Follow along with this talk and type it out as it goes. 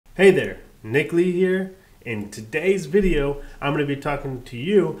Hey there, Nick Lee here. In today's video, I'm going to be talking to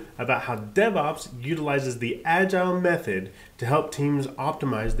you about how DevOps utilizes the Agile method to help teams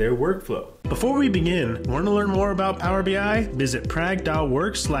optimize their workflow. Before we begin, want to learn more about Power BI? Visit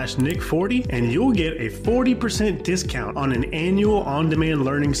prag.works/nick40 and you'll get a 40% discount on an annual on-demand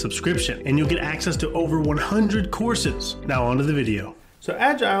learning subscription, and you'll get access to over 100 courses. Now on to the video. So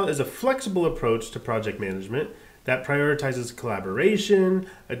Agile is a flexible approach to project management that prioritizes collaboration,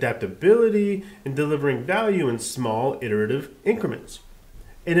 adaptability, and delivering value in small, iterative increments.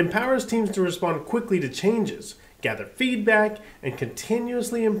 It empowers teams to respond quickly to changes, gather feedback, and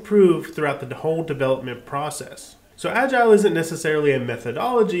continuously improve throughout the whole development process. So Agile isn't necessarily a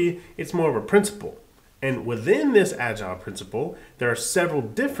methodology, it's more of a principle. And within this Agile principle, there are several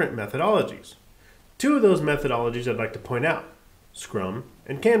different methodologies. Two of those methodologies I'd like to point out: Scrum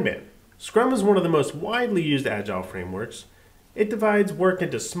and Kanban. Scrum is one of the most widely used Agile frameworks. It divides work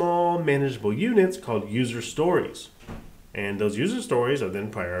into small, manageable units called user stories. And those user stories are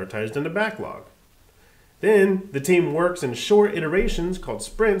then prioritized in the backlog. Then, the team works in short iterations called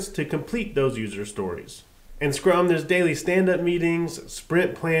sprints to complete those user stories. In Scrum, there's daily stand-up meetings,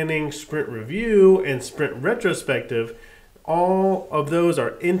 sprint planning, sprint review, and sprint retrospective. All of those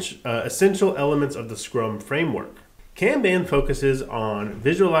are essential elements of the Scrum framework. Kanban focuses on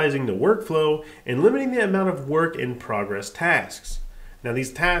visualizing the workflow and limiting the amount of work in progress tasks. Now,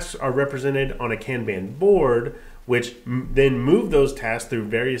 these tasks are represented on a Kanban board, which then move those tasks through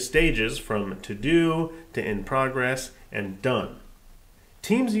various stages from to do to in progress and done.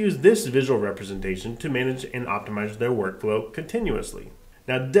 Teams use this visual representation to manage and optimize their workflow continuously.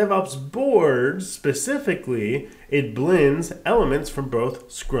 Now, DevOps boards specifically, it blends elements from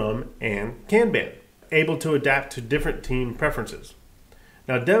both Scrum and Kanban, able to adapt to different team preferences.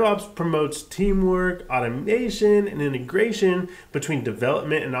 Now, DevOps promotes teamwork, automation, and integration between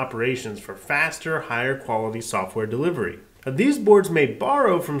development and operations for faster, higher quality software delivery. Now, these boards may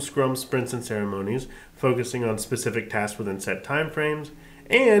borrow from Scrum sprints and ceremonies, focusing on specific tasks within set timeframes,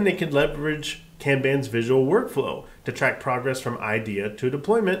 and it can leverage Kanban's visual workflow to track progress from idea to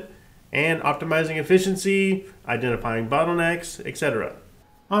deployment, and optimizing efficiency, identifying bottlenecks, etc.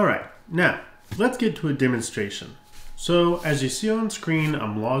 All right, now, let's get to a demonstration. So as you see on screen,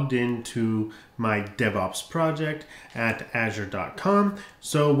 I'm logged into my DevOps project at azure.com.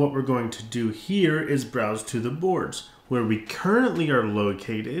 So what we're going to do here is browse to the boards. Where we currently are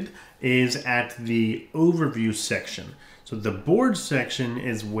located is at the overview section. So the board section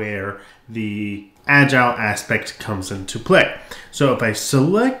is where the Agile aspect comes into play. So if I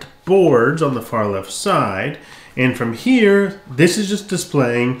select boards on the far left side, and from here, this is just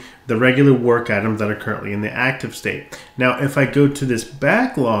displaying the regular work items that are currently in the active state. Now, if I go to this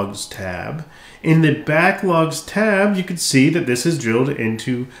Backlogs tab, in the Backlogs tab, you can see that this is drilled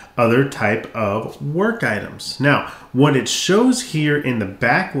into other type of work items. Now, what it shows here in the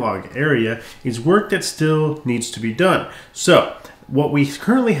backlog area is work that still needs to be done. So, what we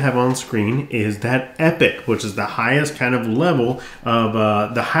currently have on screen is that epic, which is the highest kind of level of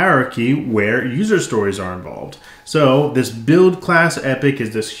the hierarchy where user stories are involved. So this build class epic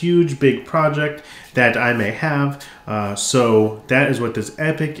is this huge big project that I may have. So that is what this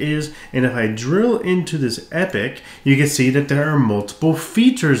epic is. And if I drill into this epic, you can see that there are multiple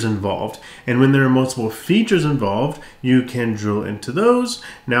features involved. And when there are multiple features involved, you can drill into those.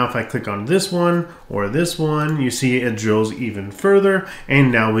 Now, if I click on this one or this one, you see it drills even further.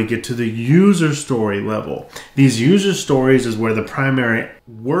 And now we get to the user story level. These user stories is where the primary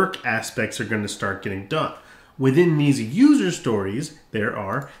work aspects are going to start getting done. Within these user stories, there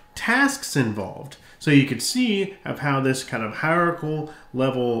are tasks involved. So you could see of how this kind of hierarchical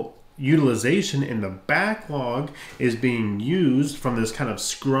level utilization in the backlog is being used from this kind of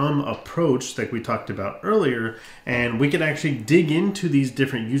Scrum approach like we talked about earlier. And we could actually dig into these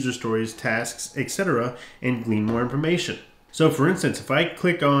different user stories, tasks, etc., and glean more information. So for instance, if I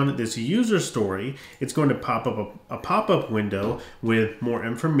click on this user story, it's going to pop up a pop-up window with more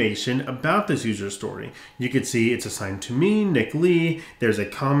information about this user story. You can see it's assigned to me, Nick Lee. There's a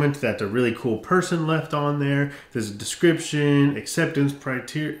comment that a really cool person left on there. There's a description, acceptance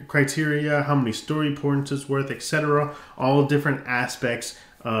criteria, how many story points it's worth, etc. All different aspects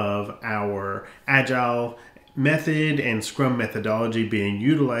of our Agile method and Scrum methodology being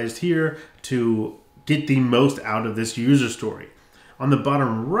utilized here to get the most out of this user story. On the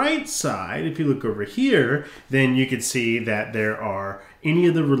bottom right side, if you look over here, then you can see that there are any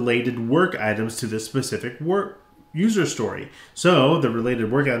of the related work items to this specific work user story. So the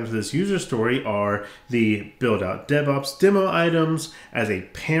related work items to this user story are the build out DevOps demo items as a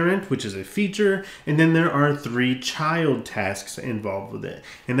parent, which is a feature, and then there are 3 child tasks involved with it.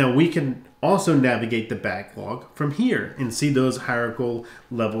 And now we can also navigate the backlog from here and see those hierarchical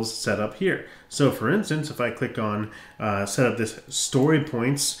levels set up here. So for instance, if I click on set up this story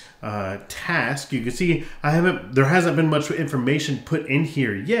points task, you can see there hasn't been much information put in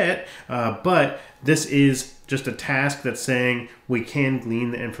here yet, but this is just a task that's saying we can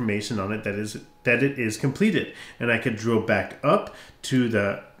glean the information on it that it is completed. And I could drill back up to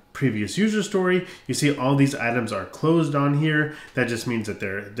the previous user story. You see all these items are closed on here. That just means that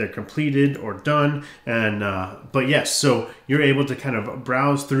they're completed or done. And but yes, so you're able to kind of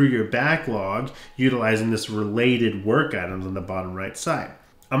browse through your backlog utilizing this related work items on the bottom right side.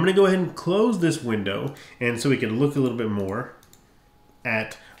 I'm going to go ahead and close this window, and so we can look a little bit more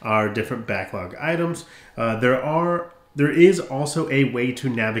at our different backlog items. There is also a way to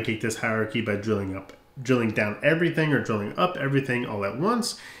navigate this hierarchy by drilling down everything or drilling up everything all at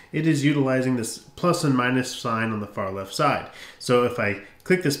once. It is utilizing this plus and minus sign on the far left side. So if I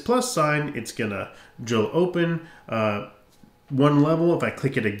click this plus sign, it's gonna drill open one level. If I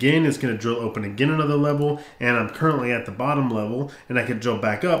click it again, it's going to drill open again another level, and I'm currently at the bottom level, and I can drill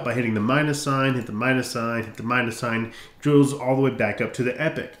back up by hitting the minus sign, hit the minus sign, hit the minus sign, drills all the way back up to the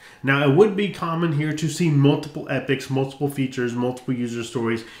epic. Now, it would be common here to see multiple epics, multiple features, multiple user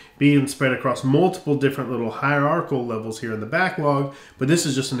stories being spread across multiple different little hierarchical levels here in the backlog, but this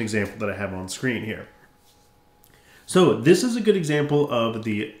is just an example that I have on screen here. So this is a good example of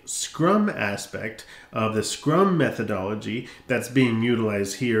the Scrum aspect of the Scrum methodology that's being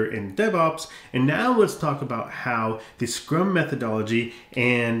utilized here in DevOps. And now let's talk about how the Scrum methodology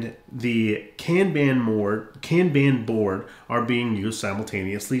and the Kanban board are being used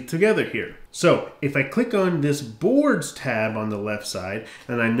simultaneously together here. So if I click on this boards tab on the left side,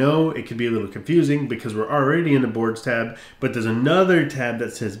 and I know it can be a little confusing because we're already in the boards tab, but there's another tab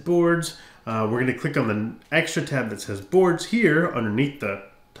that says boards. We're going to click on the extra tab that says boards here underneath the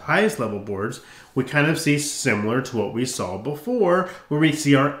highest level boards. We kind of see similar to what we saw before, where we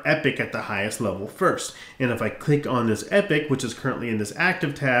see our epic at the highest level first. And if I click on this epic, which is currently in this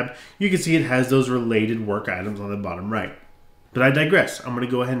active tab, you can see it has those related work items on the bottom right. But I digress. I'm going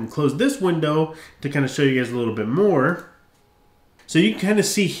to go ahead and close this window to kind of show you guys a little bit more. So you can kind of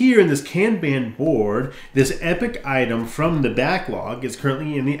see here in this Kanban board, this epic item from the backlog is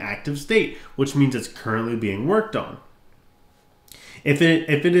currently in the active state, which means it's currently being worked on. If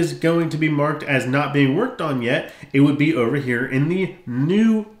it is going to be marked as not being worked on yet, it would be over here in the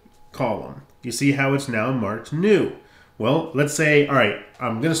new column. You see how it's now marked new. Well, let's say, all right,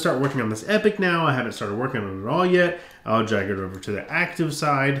 I'm going to start working on this epic now. I haven't started working on it at all yet. I'll drag it over to the active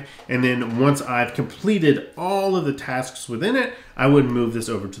side. And then once I've completed all of the tasks within it, I would move this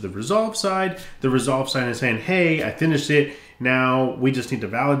over to the resolve side. The resolve side is saying, hey, I finished it. Now we just need to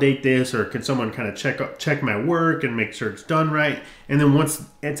validate this, or can someone kind of check my work and make sure it's done right. And then once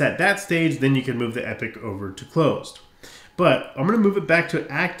it's at that stage, then you can move the epic over to closed. But I'm going to move it back to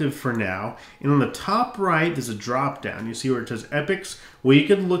active for now. And on the top right, there's a drop down. You see where it says epics? Well, you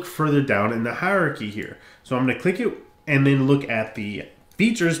can look further down in the hierarchy here. So I'm going to click it and then look at the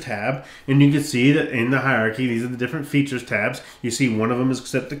features tab. And you can see that in the hierarchy, these are the different features tabs. You see one of them is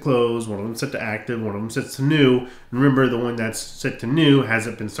set to close, one of them is set to active, one of them is set to new. And remember, the one that's set to new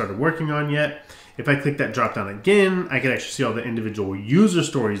hasn't been started working on yet. If I click that drop down again, I can actually see all the individual user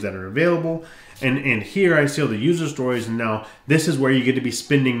stories that are available. And here I see all the user stories, and now this is where you get to be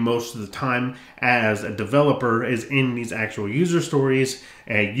spending most of the time as a developer, is in these actual user stories,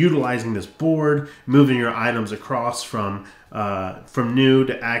 utilizing this board, moving your items across from new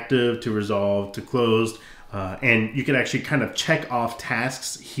to active to resolved to closed. And you can actually kind of check off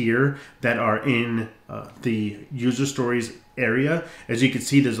tasks here that are in the user stories area. As you can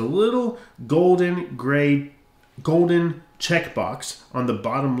see, there's a little golden checkbox on the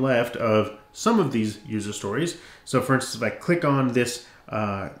bottom left of some of these user stories. So for instance, if I click on this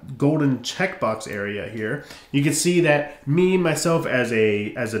golden checkbox area here, you can see that myself as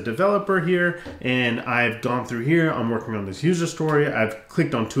a developer here, and I've gone through here, I'm working on this user story. I've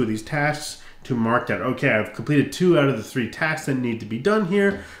clicked on 2 of these tasks to mark that, okay, I've completed 2 out of the 3 tasks that need to be done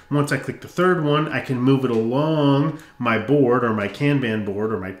here. Once I click the third one, I can move it along my board, or my Kanban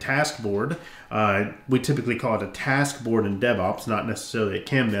board, or my task board. We typically call it a task board in DevOps, not necessarily a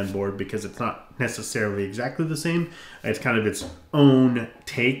Kanban board, because it's not necessarily exactly the same. It's kind of its own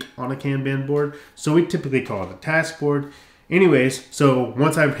take on a Kanban board. So we typically call it a task board. Anyways, so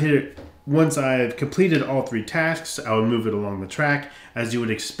once I've hit it, Once I've completed all 3 tasks, I would move it along the track as you would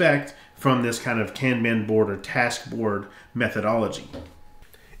expect from this kind of Kanban board or task board methodology.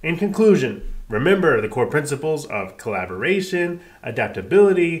 In conclusion, remember the core principles of collaboration,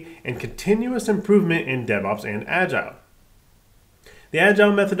 adaptability, and continuous improvement in DevOps and Agile. The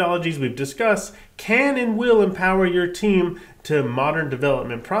Agile methodologies we've discussed can and will empower your team to modern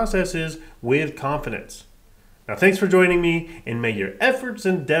development processes with confidence. Now, thanks for joining me, and may your efforts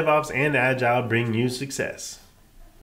in DevOps and Agile bring you success.